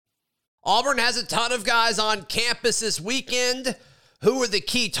Auburn has a ton of guys on campus this weekend. Who are the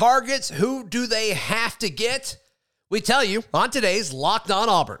key targets? Who do they have to get? We tell you on today's Locked On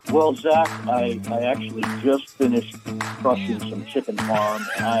Auburn. Well, Zach, I actually just finished crushing some chicken parm,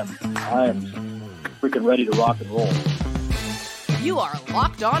 and I am freaking ready to rock and roll. You are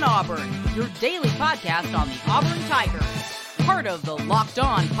Locked On Auburn, your daily podcast on the Auburn Tigers. Part of the Locked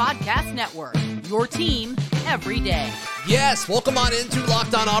On Podcast Network, your team every day. Yes, welcome on into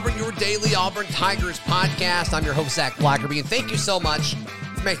Locked On Auburn, your daily Auburn Tigers podcast. I'm your host, Zach Blackerby, and thank you so much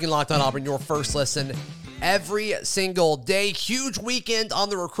for making Locked On Auburn your first listen every single day. Huge weekend on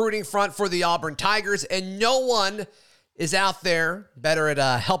the recruiting front for the Auburn Tigers, and no one is out there better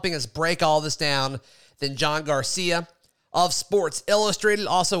at helping us break all this down than John Garcia of Sports Illustrated,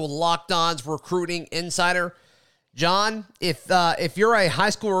 also Locked On's recruiting insider. John, if you're a high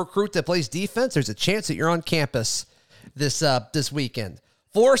school recruit that plays defense, there's a chance that you're on campus this weekend.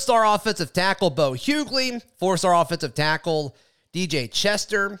 Four-star offensive tackle Bo Hughley, four-star offensive tackle DJ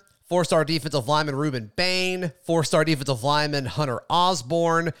Chester, four-star defensive lineman Ruben Bain, four-star defensive lineman Hunter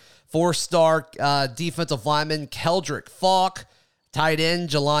Osborne, four-star defensive lineman Keldrick Falk, tight end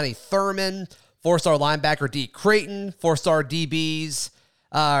Jelani Thurman, four-star linebacker D. Creighton, four-star DBs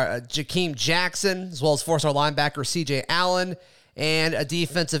Jakeem Jackson, as well as four-star linebacker C.J. Allen, and a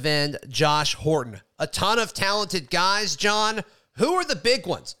defensive end Josh Horton. A ton of talented guys, John. Who are the big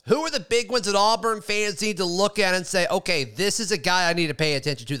ones? Who are the big ones that Auburn fans need to look at and say, okay, this is a guy I need to pay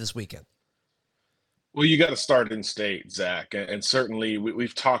attention to this weekend? Well, you got to start in state, Zach. And certainly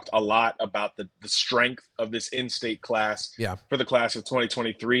we've talked a lot about the strength of this in-state class for the class of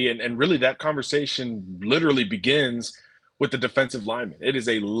 2023. And really that conversation literally begins with the defensive lineman. It is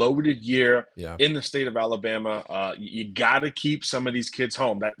a loaded year in the state of Alabama. You got to keep some of these kids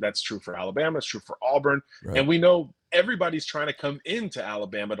home. That's true for Alabama. It's true for Auburn. Right. And we know everybody's trying to come into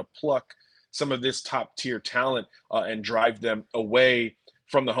Alabama to pluck some of this top-tier talent and drive them away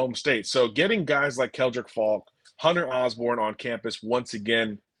from the home state. So getting guys like Keldrick Falk, Hunter Osborne on campus once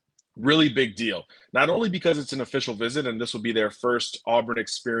again, really big deal. Not only because it's an official visit, and this will be their first Auburn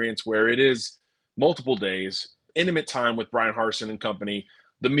experience where it is multiple days, intimate time with Brian Harsin and company,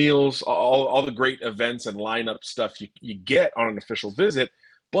 the meals, all the great events and lineup stuff you get on an official visit,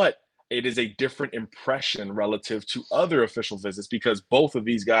 but it is a different impression relative to other official visits because both of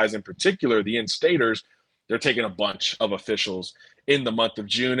these guys in particular, the in-staters, they're taking a bunch of officials in the month of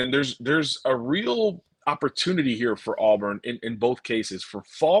June. And there's a real opportunity here for Auburn in both cases. For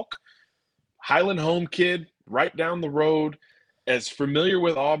Falk, Highland home kid, right down the road, as familiar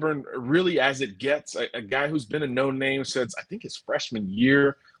with Auburn really as it gets, a guy who's been a known name since I think his freshman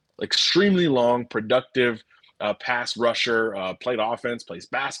year, extremely long, productive pass rusher, played offense, plays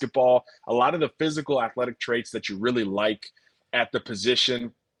basketball, a lot of the physical athletic traits that you really like at the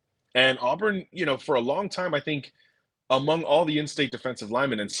position. And Auburn, for a long time, I think among all the in-state defensive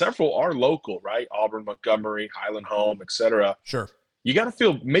linemen, and several are local, right? Auburn, Montgomery, Highland Home, et cetera. Sure. You got to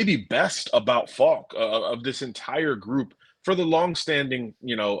feel maybe best about Falk of this entire group for the long-standing,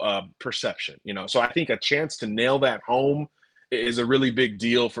 perception, So I think a chance to nail that home is a really big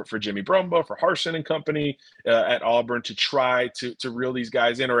deal for Jimmy Brumbaugh, for Harsin and company at Auburn to try to reel these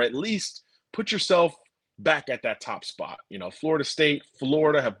guys in, or at least put yourself back at that top spot. Florida State,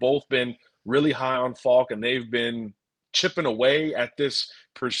 Florida have both been really high on Falk, and they've been chipping away at this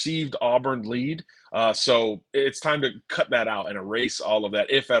perceived Auburn lead. So it's time to cut that out and erase all of that,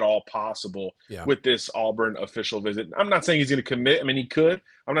 if at all possible, with this Auburn official visit. I'm not saying he's going to commit. I mean, he could.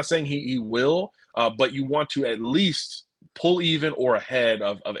 I'm not saying he will, but you want to at least pull even or ahead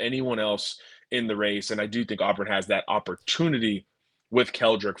of anyone else in the race. And I do think Auburn has that opportunity with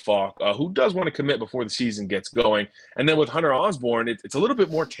Keldrick Falk, who does want to commit before the season gets going. And then with Hunter Osborne, it's a little bit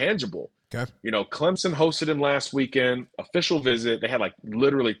more tangible. Okay. Clemson hosted him last weekend, official visit. They had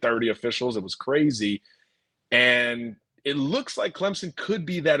literally 30 officials. It was crazy. And it looks like Clemson could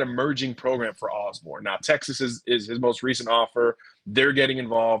be that emerging program for Osborne. Now, Texas is his most recent offer. They're getting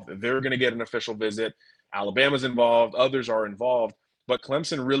involved. They're going to get an official visit. Alabama's involved. Others are involved. But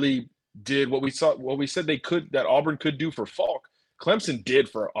Clemson really did what we said that Auburn could do for Falk. Clemson did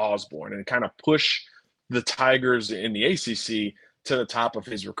for Osborne, and kind of push the Tigers in the ACC to the top of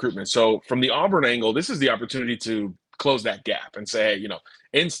his recruitment. So from the Auburn angle, this is the opportunity to close that gap and say, hey,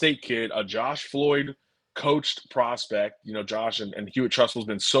 in-state kid, a Josh Floyd coached prospect, Josh and Hewitt Trussell's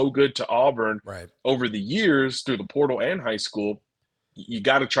been so good to Auburn over the years through the portal and high school. You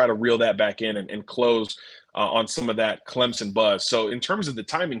got to try to reel that back in and close on some of that Clemson buzz. So in terms of the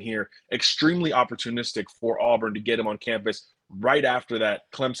timing here, extremely opportunistic for Auburn to get him on campus right after that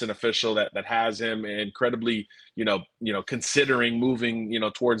Clemson official that has him incredibly, considering moving,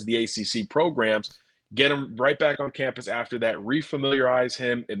 towards the ACC programs. Get him right back on campus after that, refamiliarize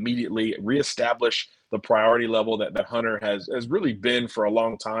him immediately, reestablish the priority level that Hunter has really been for a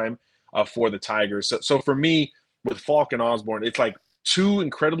long time for the Tigers. So for me, with Falk and Osborne, it's like two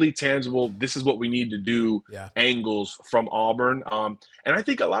incredibly tangible, this is what we need to do angles from Auburn. And I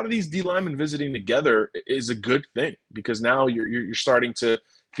think a lot of these D linemen visiting together is a good thing, because now you're starting to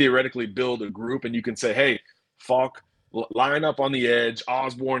theoretically build a group, and you can say, hey, Falk, line up on the edge,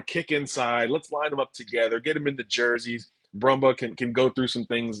 Osborne kick inside, let's line them up together, get them into jerseys. Brumba can go through some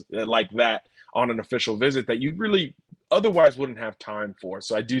things like that on an official visit that you really otherwise wouldn't have time for.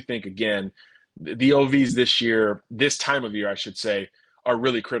 So I do think, again, the OVs this time of year, I should say, are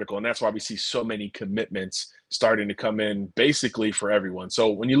really critical. And that's why we see so many commitments starting to come in basically for everyone. So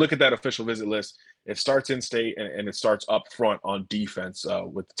when you look at that official visit list, it starts in state and it starts up front on defense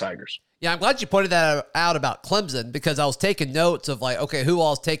with the Tigers. Yeah, I'm glad you pointed that out about Clemson, because I was taking notes of like, okay, who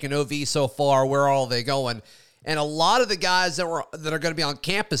all's taken OV so far? Where are all they going? And a lot of the guys that are going to be on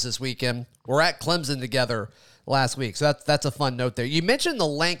campus this weekend were at Clemson together last week. So that's a fun note there. You mentioned the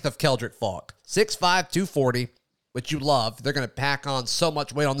length of Keldrick Falk, 6'5", 240, which you love. They're going to pack on so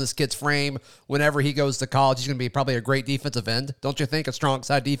much weight on this kid's frame whenever he goes to college. He's going to be probably a great defensive end. Don't you think? A strong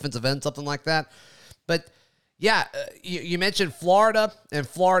side defensive end, something like that. But yeah, you mentioned Florida and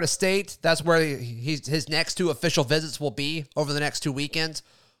Florida State. That's where his next two official visits will be over the next 2 weekends.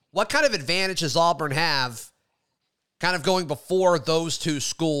 What kind of advantage does Auburn have kind of going before those two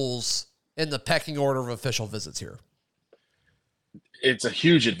schools in the pecking order of official visits here? It's a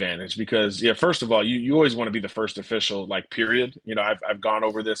huge advantage because, first of all, you always want to be the first official, like, period. I've gone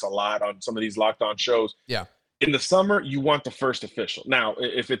over this a lot on some of these Locked On shows. Yeah. In the summer, you want the first official. Now,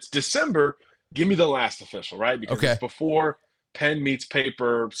 if it's December, give me the last official, right? Because it's before pen meets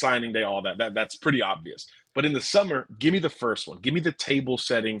paper, signing day, all that. That's pretty obvious. But in the summer, give me the first one. Give me the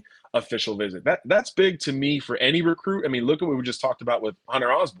table-setting official visit. That's big to me for any recruit. I mean, look at what we just talked about with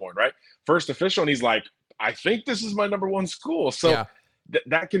Hunter Osborne, right? First official, and he's like, I think this is my number one school. So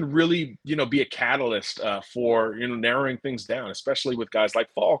that can really, be a catalyst for, narrowing things down, especially with guys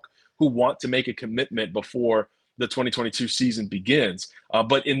like Falk who want to make a commitment before the 2022 season begins.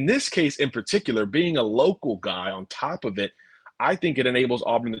 But in this case in particular, being a local guy on top of it, I think it enables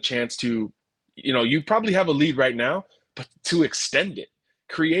Auburn the chance to, you probably have a lead right now, but to extend it,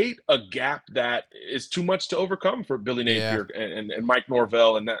 create a gap that is too much to overcome for Billy Napier and Mike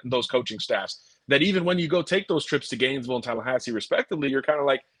Norvell and those coaching staffs. That even when you go take those trips to Gainesville and Tallahassee, respectively, you're kind of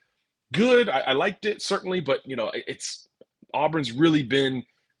like, good, I liked it, certainly, but, it's Auburn's really been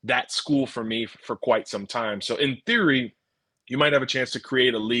that school for me for quite some time. So in theory, you might have a chance to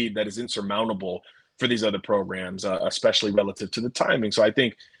create a lead that is insurmountable for these other programs, especially relative to the timing. So I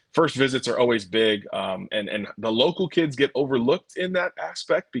think first visits are always big, and the local kids get overlooked in that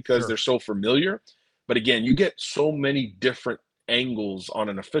aspect because they're so familiar. But again, you get so many different angles on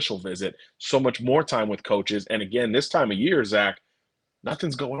an official visit, so much more time with coaches. And again, this time of year, Zach,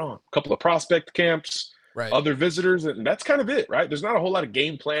 nothing's going on. A couple of prospect camps, other visitors, and that's kind of it, right? There's not a whole lot of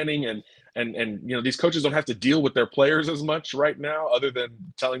game planning, and these coaches don't have to deal with their players as much right now, other than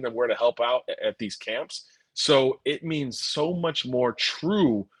telling them where to help out at these camps. So it means so much more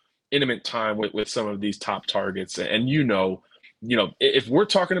true intimate time with some of these top targets. And if we're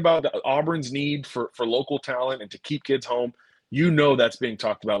talking about Auburn's need for local talent and to keep kids home, that's being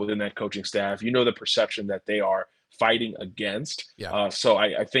talked about within that coaching staff. The perception that they are fighting against. So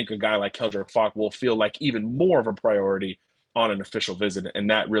I think a guy like Keldrick Falk will feel like even more of a priority on an official visit, and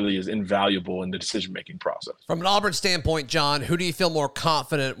that really is invaluable in the decision-making process. From an Auburn standpoint, John, who do you feel more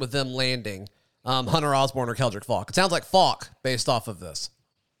confident with them landing, Hunter Osborne or Keldrick Falk? It sounds like Falk based off of this.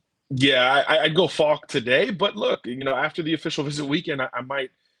 Yeah, I'd go Falk today, but look, after the official visit weekend, I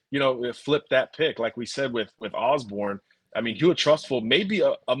might, flip that pick. Like we said with Osborne, I mean, Hewitt Trustful, maybe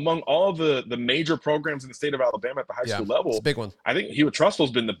among all the major programs in the state of Alabama at the high school level, it's a big one. I think Hewitt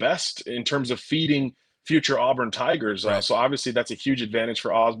Trustful's been the best in terms of feeding future Auburn Tigers. So obviously that's a huge advantage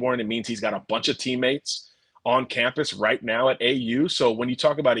for Osborne. It means he's got a bunch of teammates on campus right now at AU. So when you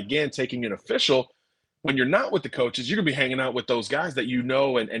talk about, again, taking an official, when you're not with the coaches, you're going to be hanging out with those guys that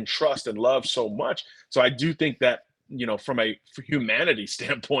and trust and love so much. So I do think that, from a humanity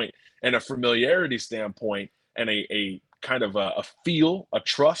standpoint and a familiarity standpoint and a kind of a feel, a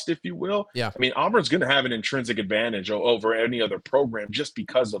trust, if you will. I mean, Auburn's going to have an intrinsic advantage over any other program just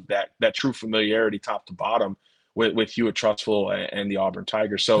because of that true familiarity top to bottom with Hewitt Trussville and the Auburn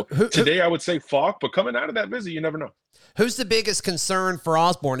Tigers. So today I would say Falk, but coming out of that visit, you never know. Who's the biggest concern for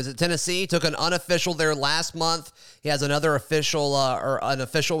Osborne? Is it Tennessee? Took an unofficial there last month. He has another official or an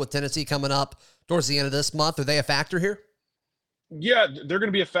official with Tennessee coming up towards the end of this month. Are they a factor here? Yeah, they're going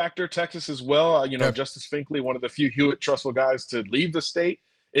to be a factor. Texas as well. Justice Finkley, one of the few Hewitt Trussville guys to leave the state,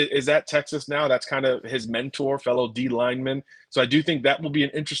 is at Texas now. That's kind of his mentor, fellow D lineman. So I do think that will be an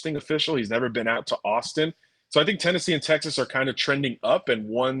interesting official. He's never been out to Austin. So I think Tennessee and Texas are kind of trending up and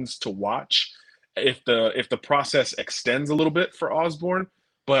ones to watch if the process extends a little bit for Osborne.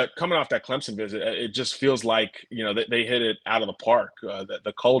 But coming off that Clemson visit, it just feels like, they hit it out of the park.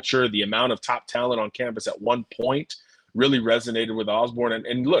 The culture, the amount of top talent on campus at one point really resonated with Osborne.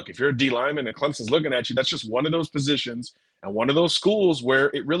 And look, if you're a D lineman and Clemson's looking at you, that's just one of those positions and one of those schools where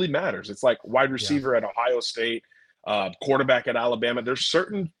it really matters. It's like wide receiver at Ohio State, quarterback at Alabama. There's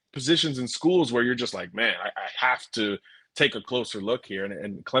certain positions in schools where you're just like, man, I have to take a closer look here.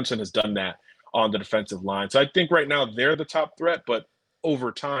 And Clemson has done that on the defensive line. So I think right now they're the top threat, but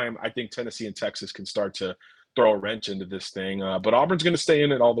over time, I think Tennessee and Texas can start to throw a wrench into this thing. But Auburn's going to stay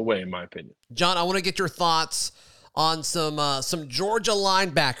in it all the way, in my opinion. John, I want to get your thoughts on some Georgia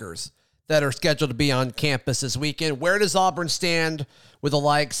linebackers that are scheduled to be on campus this weekend. Where does Auburn stand with the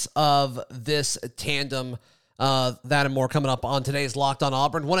likes of this tandem? That and more coming up on today's Locked on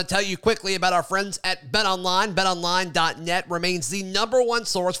Auburn. Want to tell you quickly about our friends at BetOnline. BetOnline.net remains the number one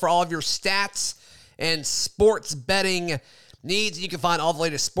source for all of your stats and sports betting needs. You can find all the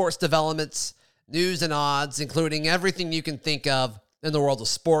latest sports developments, news, and odds, including everything you can think of in the world of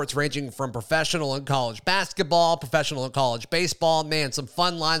sports, ranging from professional and college basketball, professional and college baseball. Man, some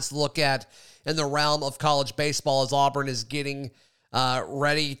fun lines to look at in the realm of college baseball as Auburn is getting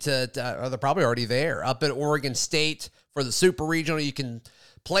ready to or they're probably already there, up at Oregon State for the Super Regional. You can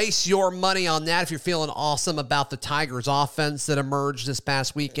place your money on that if you're feeling awesome about the Tigers offense that emerged this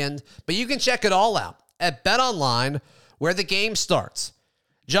past weekend. But you can check it all out at BetOnline, where the game starts.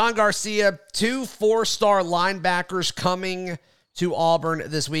 John Garcia, 2 4-star linebackers coming to Auburn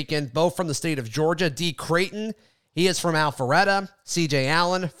this weekend, both from the state of Georgia. D. Creighton, he is from Alpharetta. C.J.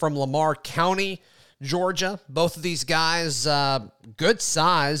 Allen from Lamar County, Georgia. Both of these guys, good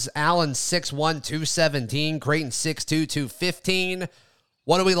size. Allen 6'1", 217. Creighton 6'2", 215.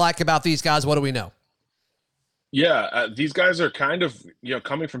 What do we like about these guys? What do we know? Yeah, these guys are kind of,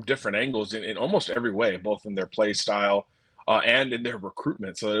 coming from different angles in almost every way, both in their play style and in their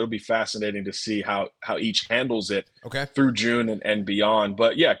recruitment. So it'll be fascinating to see how each handles it through June and beyond.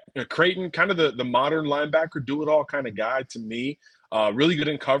 But yeah, Creighton, kind of the modern linebacker, do-it-all kind of guy to me. Really good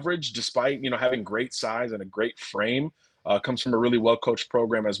in coverage, despite, having great size and a great frame. Comes from a really well-coached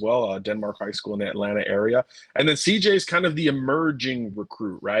program as well, Denmark High School in the Atlanta area. And then CJ is kind of the emerging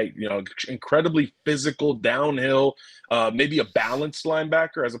recruit, right? Incredibly physical, downhill, maybe a balanced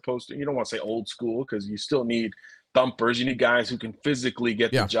linebacker as opposed to, you don't want to say old school because you still need thumpers. You need guys who can physically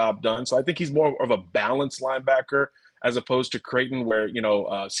get the job done. So I think he's more of a balanced linebacker as opposed to Creighton where,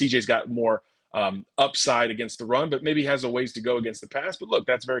 CJ's got more upside against the run, but maybe has a ways to go against the pass. But look,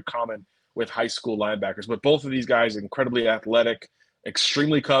 that's very common with high school linebackers. But both of these guys incredibly athletic,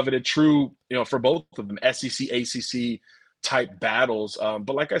 extremely coveted, true, for both of them, SEC, ACC type battles.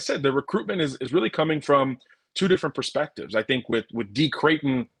 But like I said, the recruitment is really coming from two different perspectives. I think with D.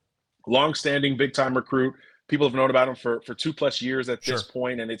 Creighton, longstanding big-time recruit, people have known about him for 2+ years at this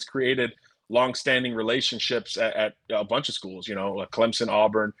point, and it's created longstanding relationships at a bunch of schools, Clemson,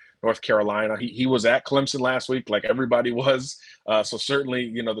 Auburn, North Carolina. He was at Clemson last week, like everybody was. So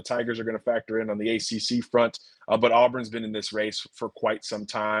certainly, the Tigers are going to factor in on the ACC front. But Auburn's been in this race for quite some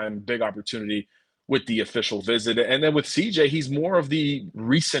time. Big opportunity with the official visit. And then with CJ, he's more of the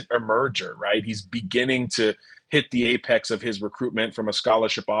recent emerger, right? He's beginning to hit the apex of his recruitment from a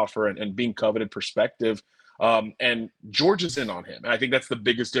scholarship offer and being coveted perspective. And Georgia's in on him. And I think that's the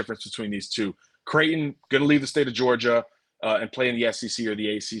biggest difference between these two. Creighton going to leave the state of Georgia and play in the SEC or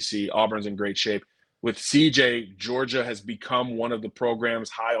the ACC. Auburn's in great shape. With CJ, Georgia has become one of the programs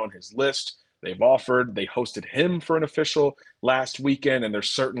high on his list. They hosted him for an official last weekend, and there's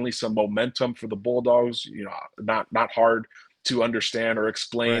certainly some momentum for the Bulldogs. Not hard to understand or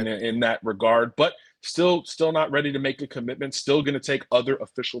explain in that regard, but still not ready to make a commitment. Still going to take other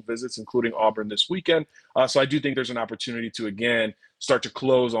official visits, including Auburn this weekend. So I do think there's an opportunity to, again, start to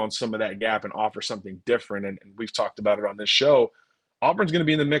close on some of that gap and offer something different. And we've talked about it on this show. Auburn's going to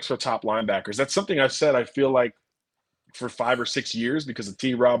be in the mix for top linebackers. That's something I've said, I feel like, for 5 or 6 years because of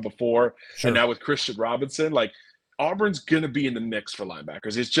T-Rob before, and now with Christian Robinson. Like, Auburn's going to be in the mix for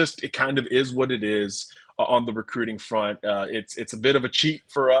linebackers. It kind of is what it is on the recruiting front. It's a bit of a cheat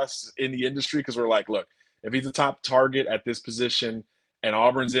for us in the industry because we're like, look, if he's a top target at this position and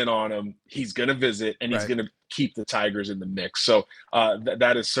Auburn's in on him, he's going to visit and he's going to keep the Tigers in the mix. So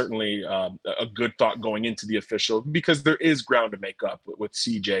that is certainly a good thought going into the official, because there is ground to make up with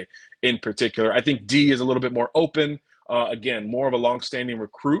CJ in particular. I think D is a little bit more open. Again, more of a longstanding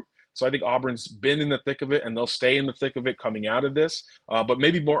recruit. So I think Auburn's been in the thick of it, and they'll stay in the thick of it coming out of this, but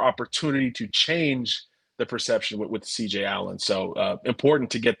maybe more opportunity to change the perception with CJ Allen. So important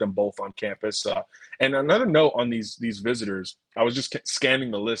to get them both on campus. And another note on these visitors, I was just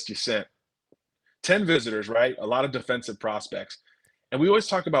scanning the list you sent. 10 visitors, right? A lot of defensive prospects. And we always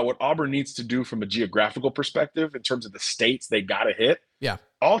talk about what Auburn needs to do from a geographical perspective in terms of the states they got to hit. Yeah.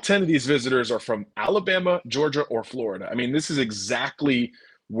 All 10 of these visitors are from Alabama, Georgia, or Florida. I mean, this is exactly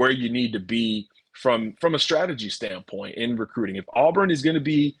where you need to be from a strategy standpoint in recruiting. If Auburn is going to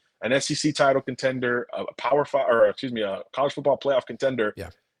be an SEC title contender, a college football playoff contender,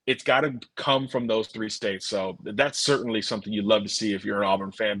 it's got to come from those 3 states. So that's certainly something you'd love to see if you're an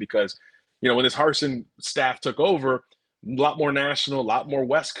Auburn fan, because, when this Harsin staff took over, a lot more national, a lot more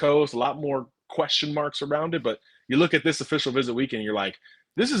West Coast, a lot more question marks around it. But you look at this official visit weekend, you're like,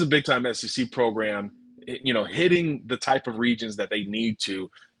 this is a big-time SEC program, hitting the type of regions that they need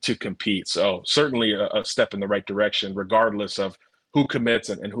to compete. So certainly a step in the right direction, regardless of who commits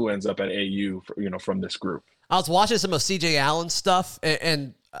and who ends up at AU, from this group. I was watching some of CJ Allen's stuff,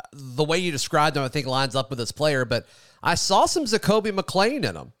 and the way you described him, I think, lines up with this player, but I saw some Zakoby McClain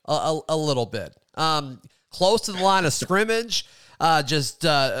in him a little bit. Close to the line of scrimmage, just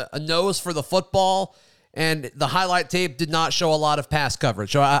a nose for the football, and the highlight tape did not show a lot of pass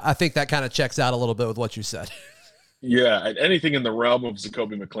coverage. So I think that kind of checks out a little bit with what you said. Yeah, anything in the realm of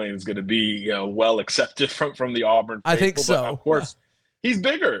Zakoby McClain is going to be well accepted from the Auburn faithful. I think so. But of course, he's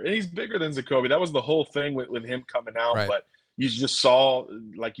bigger, and he's bigger than Zakoby. That was the whole thing with him coming out. Right. But you just saw,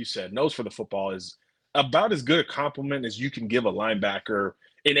 like you said, nose for the football is about as good a compliment as you can give a linebacker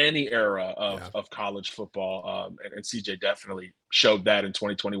in any era of college football. And CJ definitely showed that in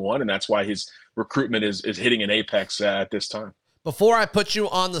 2021, and that's why his recruitment is hitting an apex at this time. Before I put you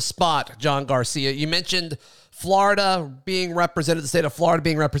on the spot, John Garcia, you mentioned Florida being represented, the state of Florida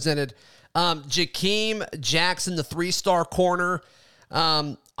being represented. Jakeem Jackson, the 3-star corner.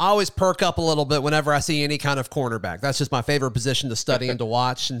 I always perk up a little bit whenever I see any kind of cornerback. That's just my favorite position to study and to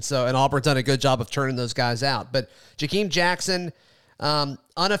watch. And Auburn's done a good job of turning those guys out. But Jakeem Jackson,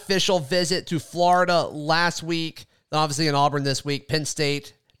 unofficial visit to Florida last week, obviously in Auburn this week, Penn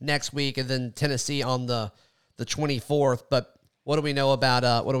State next week, and then Tennessee on the 24th. But what do we know about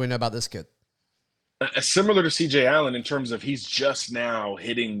this kid? Similar to CJ Allen in terms of he's just now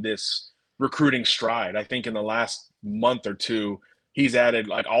hitting this recruiting stride. I think in the last month or two, he's added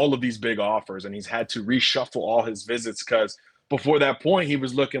like all of these big offers, and he's had to reshuffle all his visits, because before that point, he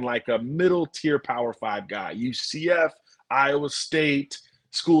was looking like a middle tier Power 5 guy. UCF, Iowa State,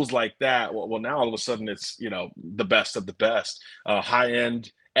 schools like that. Well, now all of a sudden it's, the best of the best, high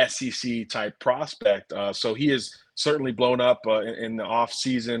end SEC type prospect. So he is certainly blown up in the off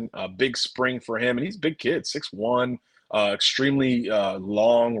season. A big spring for him, and he's a big kid, 6'1", extremely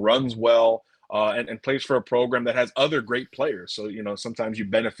long, runs well, and plays for a program that has other great players. So sometimes you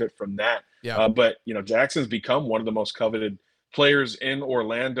benefit from that. Yeah. But Jackson's become one of the most coveted players in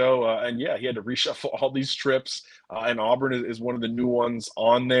Orlando, and he had to reshuffle all these trips, and Auburn is one of the new ones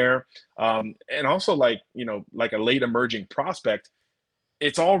on there, and also like a late emerging prospect.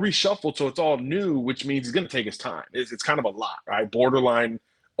 It's all reshuffled, so it's all new, which means he's going to take his time. It's kind of a lot, right? Borderline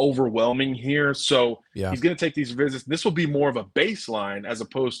overwhelming here. So he's going to take these visits. This will be more of a baseline as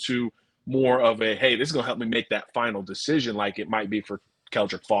opposed to more of a, hey, this is going to help me make that final decision like it might be for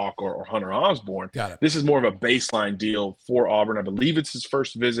Keldrick Falk or Hunter Osborne. Got it. This is more of a baseline deal for Auburn. I believe it's his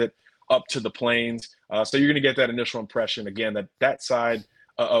first visit up to the Plains. So you're going to get that initial impression. Again, that side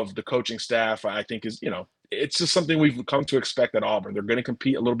of the coaching staff, I think is, it's just something we've come to expect at Auburn. They're going to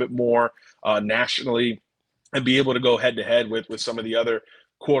compete a little bit more nationally and be able to go head-to-head with some of the other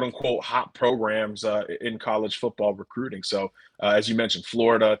quote-unquote hot programs in college football recruiting. So as you mentioned,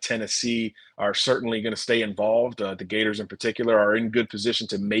 Florida, Tennessee are certainly going to stay involved. The Gators in particular are in good position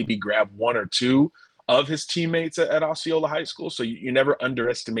to maybe grab one or two of his teammates at Osceola High School. So you never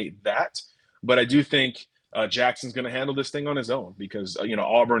underestimate that. But I do think Jackson's going to handle this thing on his own because,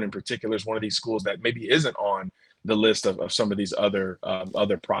 Auburn in particular is one of these schools that maybe isn't on the list of some of these other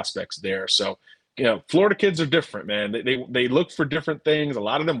prospects there. So, Florida kids are different, man. They look for different things. A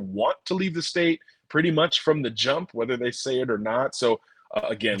lot of them want to leave the state pretty much from the jump, whether they say it or not. So,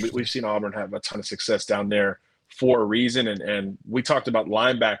 again, we've seen Auburn have a ton of success down there for a reason. And we talked about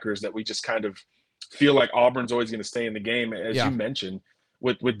linebackers that we just kind of feel like Auburn's always going to stay in the game. As you mentioned,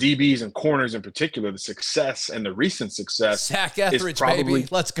 with DBs and corners in particular, the success and the recent success. Zach Etheridge, baby.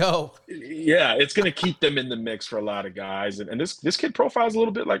 Let's go. Yeah, it's going to keep them in the mix for a lot of guys. And this kid profiles a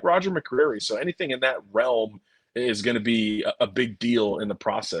little bit like Roger McCreary. So anything in that realm is going to be a big deal in the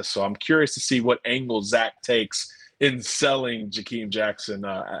process. So I'm curious to see what angle Zach takes in selling Jakeem Jackson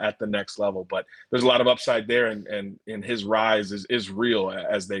at the next level. But there's a lot of upside there, and his rise is real,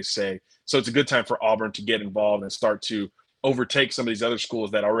 as they say. So it's a good time for Auburn to get involved and start to overtake some of these other schools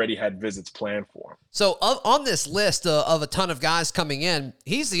that already had visits planned for him. So on this list of a ton of guys coming in,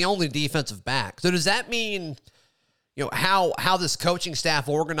 he's the only defensive back. So does that mean, how this coaching staff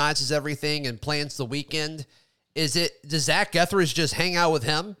organizes everything and plans the weekend? Does Zach Etheridge just hang out with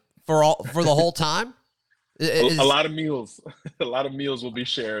him for the whole time? A lot of meals. A lot of meals will be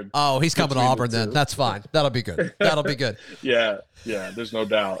shared. Oh, he's coming to Auburn then. That's fine. That'll be good. That'll be good. Yeah, there's no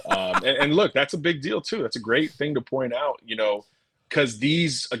doubt. And look, that's a big deal too. That's a great thing to point out, because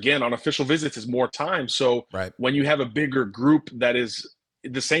these, again, on official visits is more time. So when you have a bigger group that is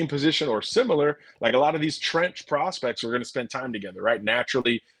the same position or similar, like a lot of these trench prospects are going to spend time together, right?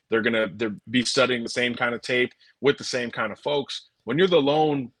 Naturally, they're be studying the same kind of tape with the same kind of folks. When you're the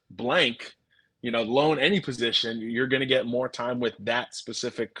lone blank, loan any position, you're going to get more time with that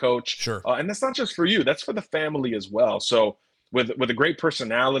specific coach. Sure. And that's not just for you, that's for the family as well. So with a great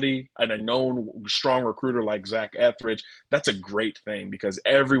personality and a known strong recruiter like Zach Etheridge, that's a great thing because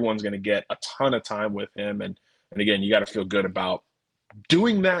everyone's going to get a ton of time with him. And again, you got to feel good about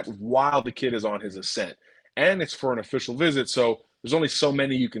doing that while the kid is on his ascent. And it's for an official visit, so there's only so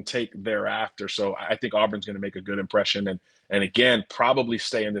many you can take thereafter. So I think Auburn's going to make a good impression and again, probably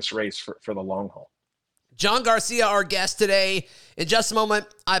stay in this race for the long haul. John Garcia, our guest today. In just a moment,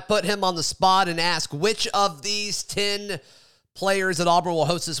 I put him on the spot and ask which of these 10 players that Auburn will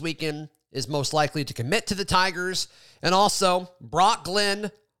host this weekend is most likely to commit to the Tigers. And also, Brock Glenn,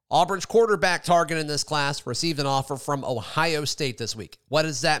 Auburn's quarterback target in this class, received an offer from Ohio State this week. What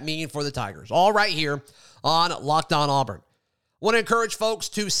does that mean for the Tigers? All right here on Locked On Auburn. I want to encourage folks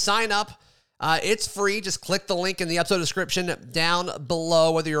to sign up. It's free. Just click the link in the episode description down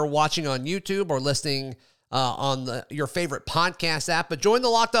below, whether you're watching on YouTube or listening on your favorite podcast app. But join the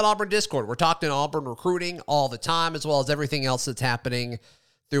Locked On Auburn Discord. We're talking Auburn recruiting all the time, as well as everything else that's happening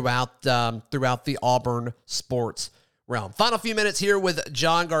throughout the Auburn sports realm. Final few minutes here with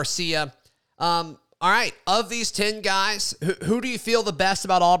John Garcia. All right, of these 10 guys, who do you feel the best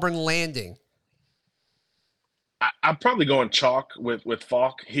about Auburn landing? I'm probably going chalk with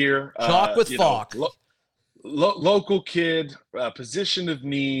Falk here. Chalk with Falk. Local kid, position of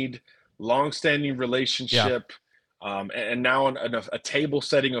need, long-standing relationship, and now a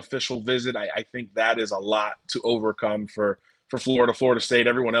table-setting official visit. I think that is a lot to overcome for Florida State,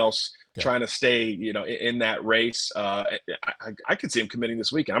 everyone else trying to stay, in that race. I could see him committing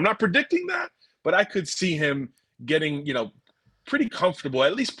this weekend. I'm not predicting that, but I could see him getting, pretty comfortable,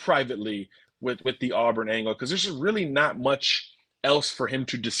 at least privately, with the Auburn angle, because there's really not much else for him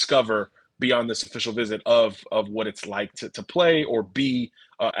to discover beyond this official visit of what it's like to play or be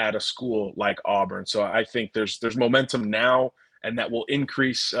at a school like Auburn. So I think there's momentum now, and that will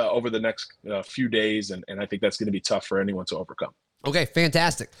increase over the next few days, and I think that's going to be tough for anyone to overcome. Okay,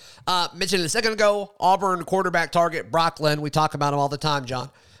 fantastic. Mentioned a second ago, Auburn quarterback target Brock Glenn. We talk about him all the time, John.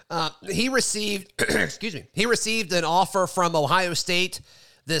 He received, he received an offer from Ohio State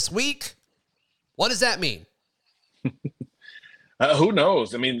this week. What does that mean? Who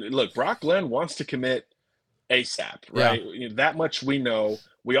knows? I mean, look, Brock Glenn wants to commit ASAP, right? Yeah. That much we know.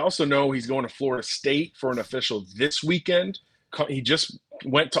 We also know he's going to Florida State for an official this weekend. He just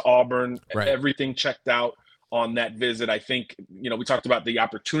went to Auburn. Right. Everything checked out on that visit. I think, we talked about the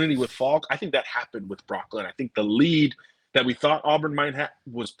opportunity with Falk. I think that happened with Brock Glenn. I think the lead that we thought Auburn might have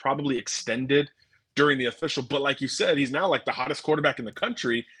was probably extended during the official. But like you said, he's now like the hottest quarterback in the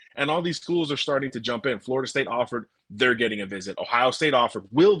country. And all these schools are starting to jump in. Florida State offered, they're getting a visit. Ohio State offered,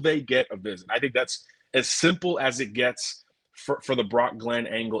 will they get a visit? I think that's as simple as it gets for the Brock Glenn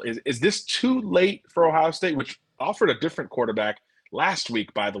angle. Is this too late for Ohio State, which offered a different quarterback last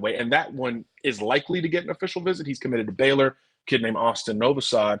week, by the way, and that one is likely to get an official visit. He's committed to Baylor, a kid named Austin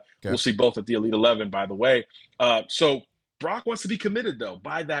Novosad. Okay. We'll see both at the Elite 11, by the way. So Brock wants to be committed, though,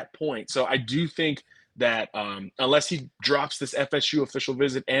 by that point. So I do think that unless he drops this FSU official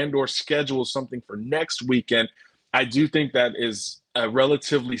visit and or schedules something for next weekend, I do think that is a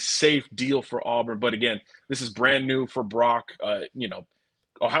relatively safe deal for Auburn. But again, this is brand new for Brock.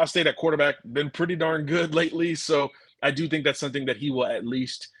 Ohio State at quarterback been pretty darn good lately. So I do think that's something that he will at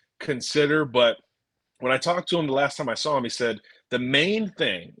least consider. But when I talked to him the last time I saw him, he said the main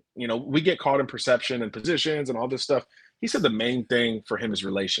thing, we get caught in perception and positions and all this stuff. He said the main thing for him is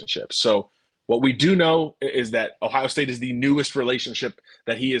relationships. So what we do know is that Ohio State is the newest relationship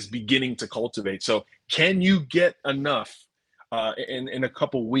that he is beginning to cultivate. So can you get enough in a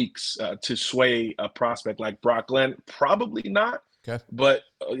couple weeks to sway a prospect like Brock Glenn? Probably not. Okay. But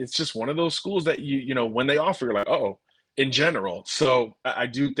it's just one of those schools that you know, when they offer, you're like, oh, in general. So I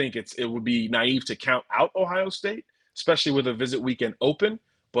do think it would be naive to count out Ohio State, especially with a visit weekend open.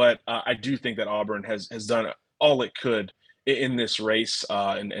 But I do think that Auburn has done all it could in this race.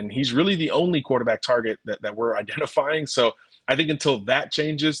 And he's really the only quarterback target that we're identifying. So I think until that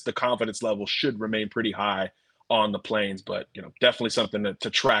changes, the confidence level should remain pretty high on the Plains. But, you know, definitely something to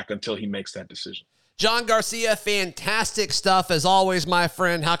track until he makes that decision. John Garcia, fantastic stuff as always, my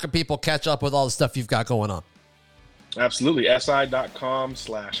friend. How can people catch up with all the stuff you've got going on? Absolutely.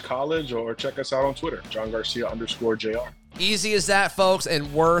 si.com/college, or check us out on Twitter, JohnGarcia_JR. Easy as that, folks,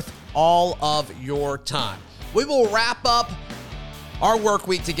 and worth all of your time. We will wrap up our work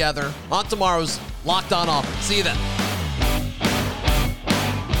week together on tomorrow's Locked On Auburn. See you then.